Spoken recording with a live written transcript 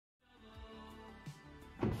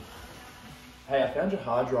Hey, I found your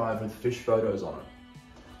hard drive with fish photos on it.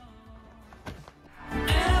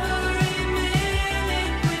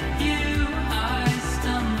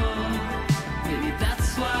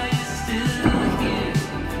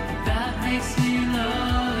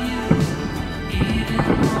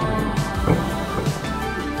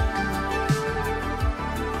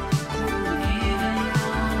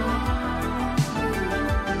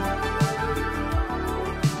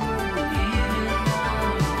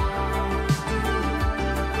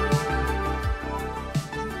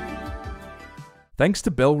 Thanks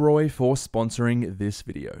to Bellroy for sponsoring this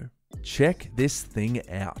video. Check this thing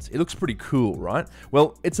out. It looks pretty cool, right?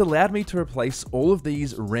 Well, it's allowed me to replace all of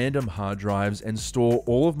these random hard drives and store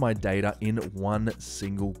all of my data in one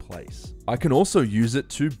single place. I can also use it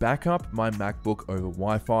to back up my MacBook over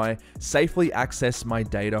Wi-Fi, safely access my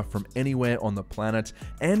data from anywhere on the planet,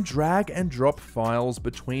 and drag and drop files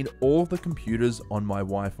between all of the computers on my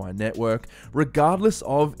Wi-Fi network, regardless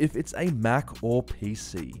of if it's a Mac or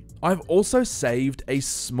PC. I've also saved a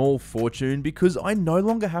small fortune because I no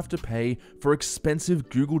longer have to pay for expensive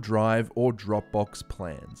Google Drive or Dropbox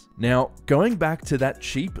plans. Now, going back to that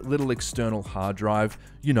cheap little external hard drive,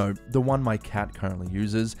 you know, the one my cat currently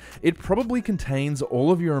uses, it probably contains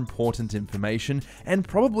all of your important information and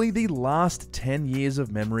probably the last 10 years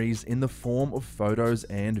of memories in the form of photos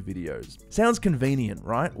and videos. Sounds convenient,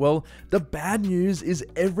 right? Well, the bad news is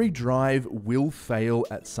every drive will fail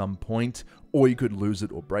at some point, or you could lose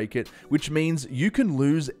it or break it, which means you can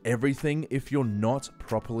lose everything if you're not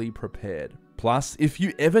properly prepared. Plus, if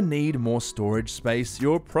you ever need more storage space,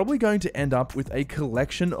 you're probably going to end up with a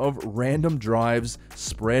collection of random drives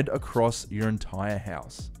spread across your entire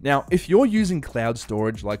house. Now, if you're using cloud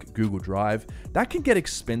storage like Google Drive, that can get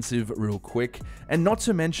expensive real quick, and not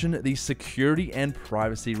to mention the security and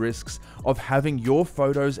privacy risks of having your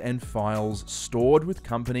photos and files stored with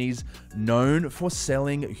companies known for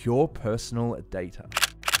selling your personal data.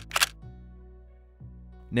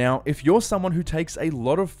 Now, if you're someone who takes a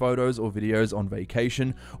lot of photos or videos on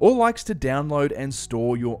vacation, or likes to download and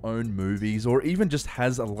store your own movies, or even just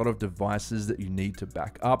has a lot of devices that you need to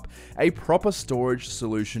back up, a proper storage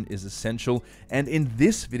solution is essential, and in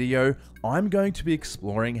this video, I'm going to be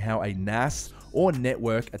exploring how a NAS or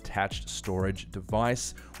network attached storage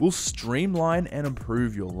device will streamline and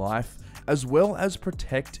improve your life, as well as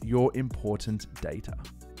protect your important data.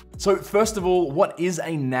 So first of all, what is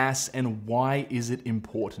a NAS and why is it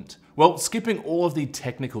important? Well, skipping all of the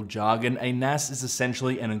technical jargon, a NAS is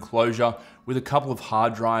essentially an enclosure with a couple of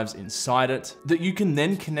hard drives inside it that you can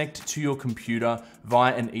then connect to your computer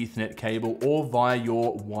via an Ethernet cable or via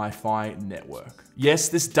your Wi-Fi network. Yes,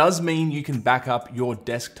 this does mean you can back up your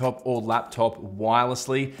desktop or laptop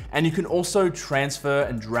wirelessly, and you can also transfer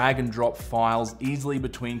and drag and drop files easily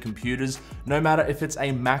between computers, no matter if it's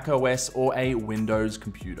a Mac OS or a Windows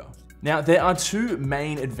computer. Now, there are two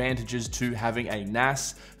main advantages to having a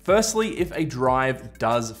NAS. Firstly, if a drive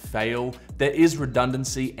does fail, there is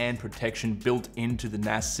redundancy and protection built into the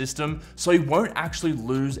NAS system, so you won't actually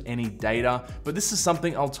lose any data, but this is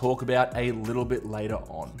something I'll talk about a little bit later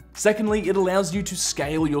on. Secondly, it allows you to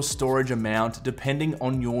scale your storage amount depending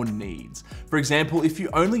on your needs. For example, if you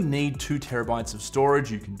only need 2 terabytes of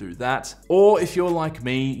storage, you can do that. Or if you're like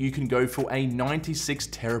me, you can go for a 96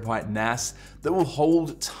 terabyte NAS that will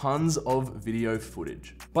hold tons of video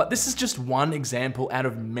footage. But this is just one example out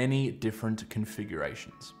of many different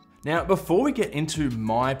configurations. Now, before we get into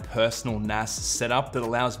my personal NAS setup that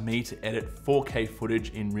allows me to edit 4K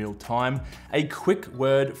footage in real time, a quick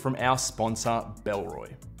word from our sponsor,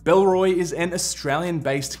 Bellroy. Bellroy is an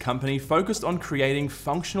Australian-based company focused on creating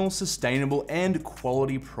functional, sustainable, and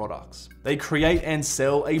quality products. They create and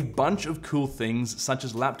sell a bunch of cool things such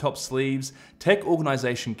as laptop sleeves, tech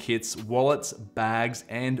organization kits, wallets, bags,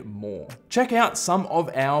 and more. Check out some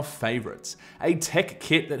of our favorites: a tech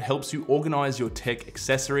kit that helps you organize your tech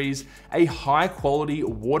accessories, a high-quality,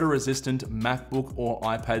 water-resistant MacBook or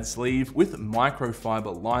iPad sleeve with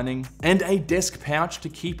microfiber lining, and a desk pouch to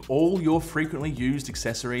keep all your frequently used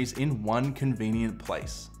accessories in one convenient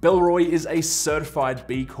place. Bellroy is a certified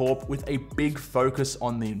B Corp with a big focus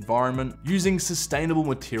on the environment, using sustainable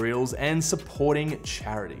materials and supporting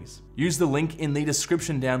charities. Use the link in the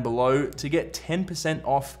description down below to get 10%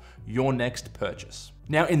 off your next purchase.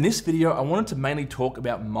 Now, in this video, I wanted to mainly talk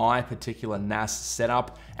about my particular NAS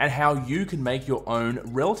setup and how you can make your own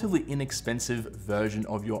relatively inexpensive version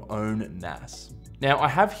of your own NAS. Now I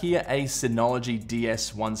have here a Synology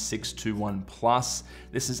DS1621 Plus.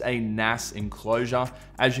 This is a NAS enclosure.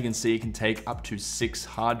 As you can see, it can take up to 6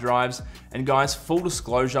 hard drives. And guys, full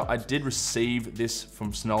disclosure, I did receive this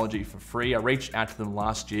from Synology for free. I reached out to them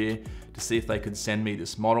last year to see if they could send me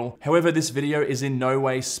this model. However, this video is in no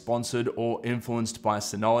way sponsored or influenced by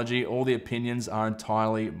Synology. All the opinions are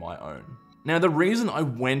entirely my own. Now, the reason I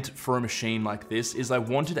went for a machine like this is I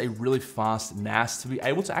wanted a really fast NAS to be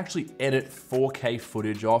able to actually edit 4K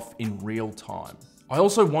footage off in real time. I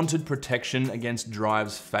also wanted protection against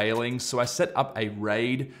drives failing, so I set up a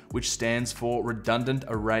RAID, which stands for Redundant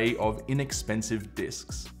Array of Inexpensive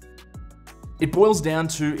Disks. It boils down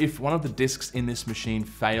to if one of the disks in this machine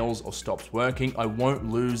fails or stops working, I won't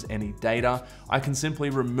lose any data. I can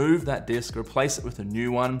simply remove that disk, replace it with a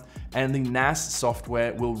new one, and the NAS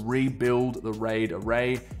software will rebuild the RAID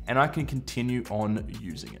array, and I can continue on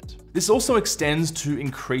using it. This also extends to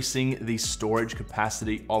increasing the storage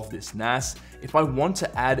capacity of this NAS. If I want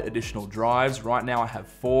to add additional drives, right now I have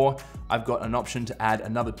 4, I've got an option to add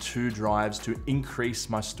another 2 drives to increase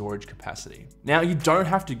my storage capacity. Now, you don't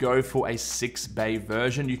have to go for a 6-bay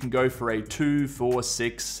version. You can go for a 2, 4,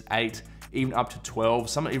 6, 8, even up to 12.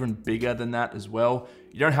 Some are even bigger than that as well.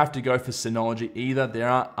 You don't have to go for Synology either. There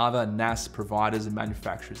are other NAS providers and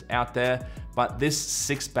manufacturers out there, but this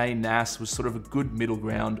 6-bay NAS was sort of a good middle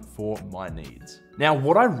ground for my needs. Now,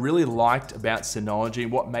 what I really liked about Synology,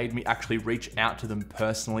 what made me actually reach out to them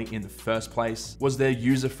personally in the first place, was their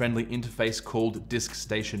user-friendly interface called Disk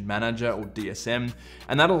Station Manager, or DSM,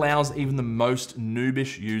 and that allows even the most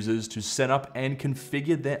noobish users to set up and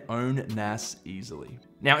configure their own NAS easily.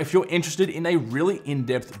 Now, if you're interested in a really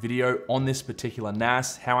in-depth video on this particular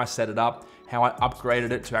NAS, how I set it up, how I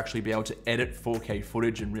upgraded it to actually be able to edit 4K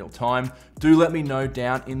footage in real time, do let me know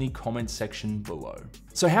down in the comment section below.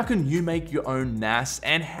 So how can you make your own NAS,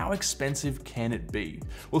 and how expensive can it be?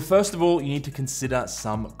 Well, first of all, you need to consider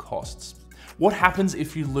some costs. What happens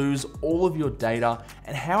if you lose all of your data,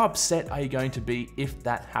 and how upset are you going to be if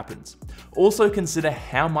that happens? Also consider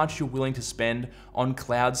how much you're willing to spend on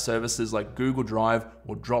cloud services like Google Drive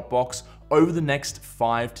or Dropbox over the next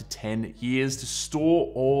 5 to 10 years to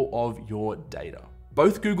store all of your data.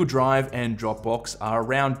 Both Google Drive and Dropbox are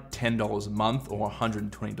around $10 a month or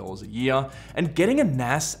 $120 a year, and getting a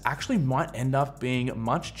NAS actually might end up being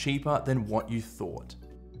much cheaper than what you thought.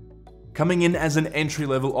 Coming in as an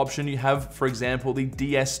entry-level option, you have, for example, the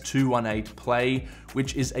DS218 Play,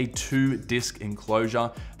 which is a 2-disc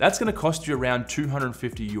enclosure. That's gonna cost you around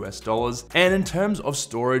 $250 US. And in terms of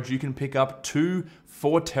storage, you can pick up 2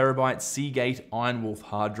 4TB Seagate Ironwolf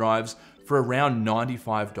hard drives for around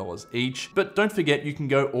 $95 each. But don't forget, you can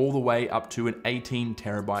go all the way up to an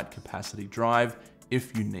 18TB capacity drive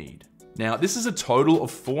if you need. Now, this is a total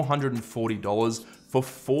of $440 for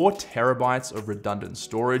 4 terabytes of redundant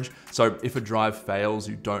storage. So if a drive fails,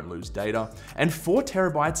 you don't lose data. And 4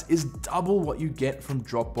 terabytes is double what you get from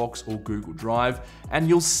Dropbox or Google Drive. And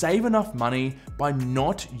you'll save enough money by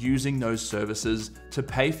not using those services to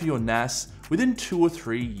pay for your NAS within 2 or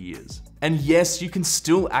 3 years. And yes, you can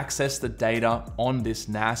still access the data on this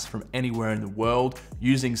NAS from anywhere in the world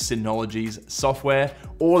using Synology's software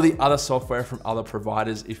or the other software from other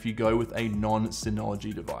providers if you go with a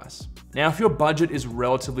non-Synology device. Now, if your budget is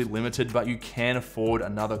relatively limited, but you can afford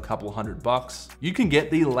another couple $100, you can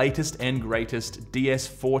get the latest and greatest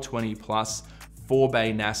DS420 Plus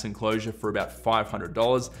 4-bay NAS enclosure for about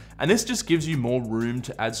 $500, and this just gives you more room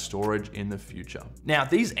to add storage in the future. Now,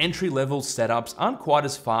 these entry-level setups aren't quite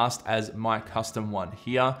as fast as my custom one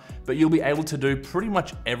here, but you'll be able to do pretty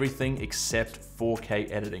much everything except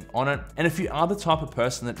 4K editing on it. And if you are the type of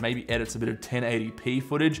person that maybe edits a bit of 1080p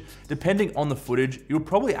footage, depending on the footage, you'll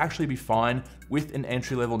probably actually be fine with an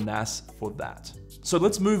entry-level NAS for that. So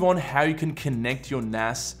let's move on how you can connect your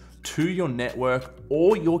NAS to your network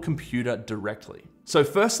or your computer directly. So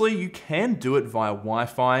firstly, you can do it via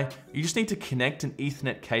Wi-Fi. You just need to connect an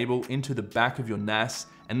Ethernet cable into the back of your NAS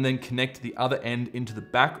and then connect the other end into the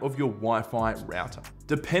back of your Wi-Fi router.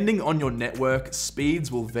 Depending on your network,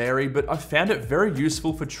 speeds will vary, but I've found it very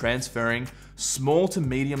useful for transferring small to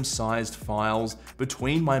medium-sized files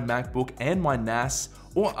between my MacBook and my NAS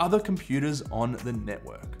or other computers on the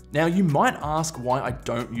network. Now, you might ask why I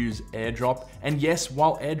don't use AirDrop, and yes,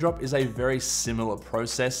 while AirDrop is a very similar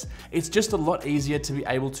process, it's just a lot easier to be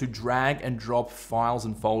able to drag and drop files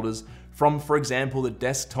and folders from, for example, the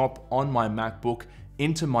desktop on my MacBook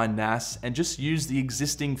into my NAS and just use the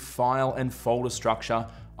existing file and folder structure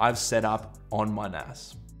I've set up on my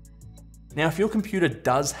NAS. Now, if your computer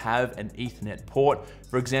does have an Ethernet port,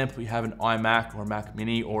 for example, you have an iMac or a Mac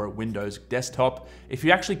Mini or a Windows desktop, if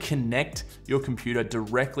you actually connect your computer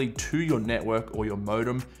directly to your network or your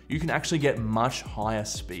modem, you can actually get much higher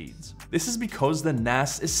speeds. This is because the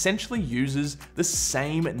NAS essentially uses the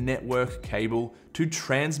same network cable to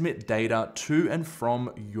transmit data to and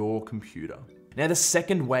from your computer. Now, the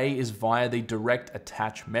second way is via the direct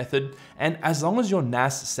attach method, and as long as your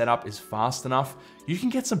NAS setup is fast enough, you can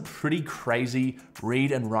get some pretty crazy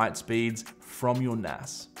read and write speeds from your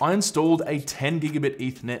NAS. I installed a 10 gigabit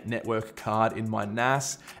Ethernet network card in my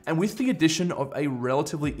NAS, and with the addition of a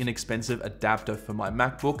relatively inexpensive adapter for my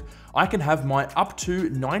MacBook, I can have my up to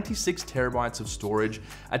 96 terabytes of storage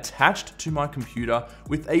attached to my computer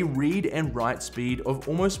with a read and write speed of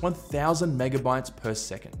almost 1000 megabytes per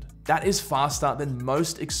second. That is faster than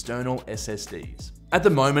most external SSDs. At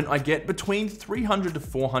the moment, I get between 300 to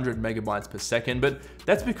 400 megabytes per second, but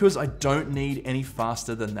that's because I don't need any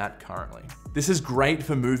faster than that currently. This is great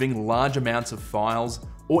for moving large amounts of files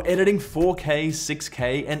or editing 4K,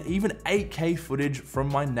 6K, and even 8K footage from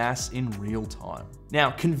my NAS in real time.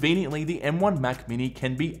 Now, conveniently, the M1 Mac Mini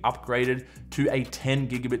can be upgraded to a 10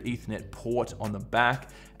 gigabit Ethernet port on the back,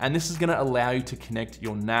 and this is gonna allow you to connect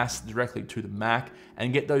your NAS directly to the Mac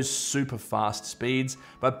and get those super fast speeds.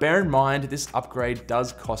 But bear in mind, this upgrade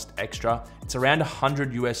does cost extra. It's around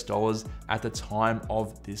 $100 US at the time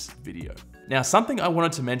of this video. Now, something I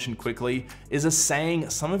wanted to mention quickly is a saying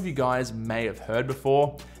some of you guys may have heard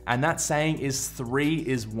before, and that saying is 3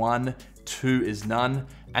 is 1, 2 is none,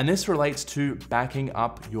 and this relates to backing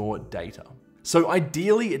up your data. So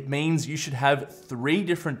ideally, it means you should have 3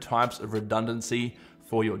 different types of redundancy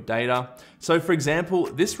for your data. So for example,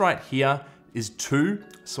 this right here is 2,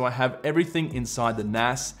 so I have everything inside the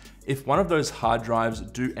NAS. If one of those hard drives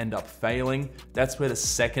do end up failing, that's where the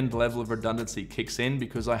second level of redundancy kicks in,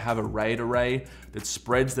 because I have a RAID array that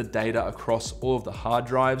spreads the data across all of the hard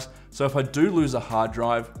drives. So if I do lose a hard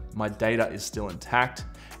drive, my data is still intact.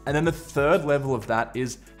 And then the third level of that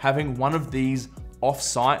is having one of these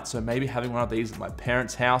off-site, so maybe having one of these at my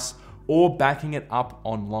parents' house, or backing it up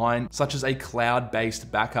online, such as a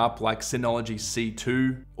cloud-based backup like Synology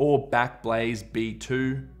C2 or Backblaze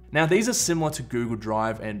B2. Now, these are similar to Google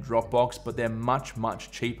Drive and Dropbox, but they're much,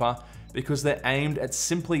 much cheaper because they're aimed at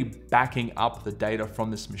simply backing up the data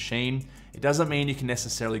from this machine. It doesn't mean you can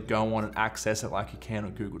necessarily go on and access it like you can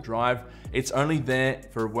on Google Drive. It's only there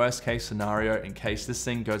for a worst case scenario in case this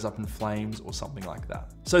thing goes up in flames or something like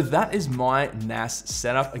that. So that is my NAS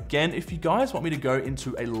setup. Again, if you guys want me to go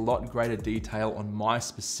into a lot greater detail on my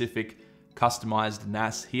specific customized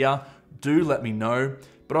NAS here, do let me know.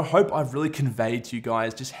 But I hope I've really conveyed to you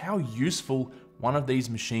guys just how useful one of these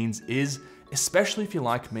machines is, especially if you're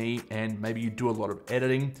like me and maybe you do a lot of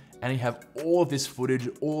editing and you have all of this footage,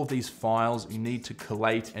 all of these files you need to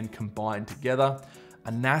collate and combine together.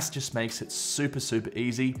 A NAS just makes it super, super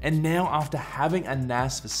easy. And now, after having a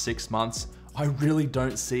NAS for 6 months, I really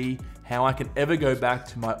don't see how I can ever go back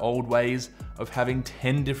to my old ways of having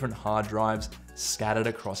 10 different hard drives scattered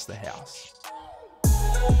across the house.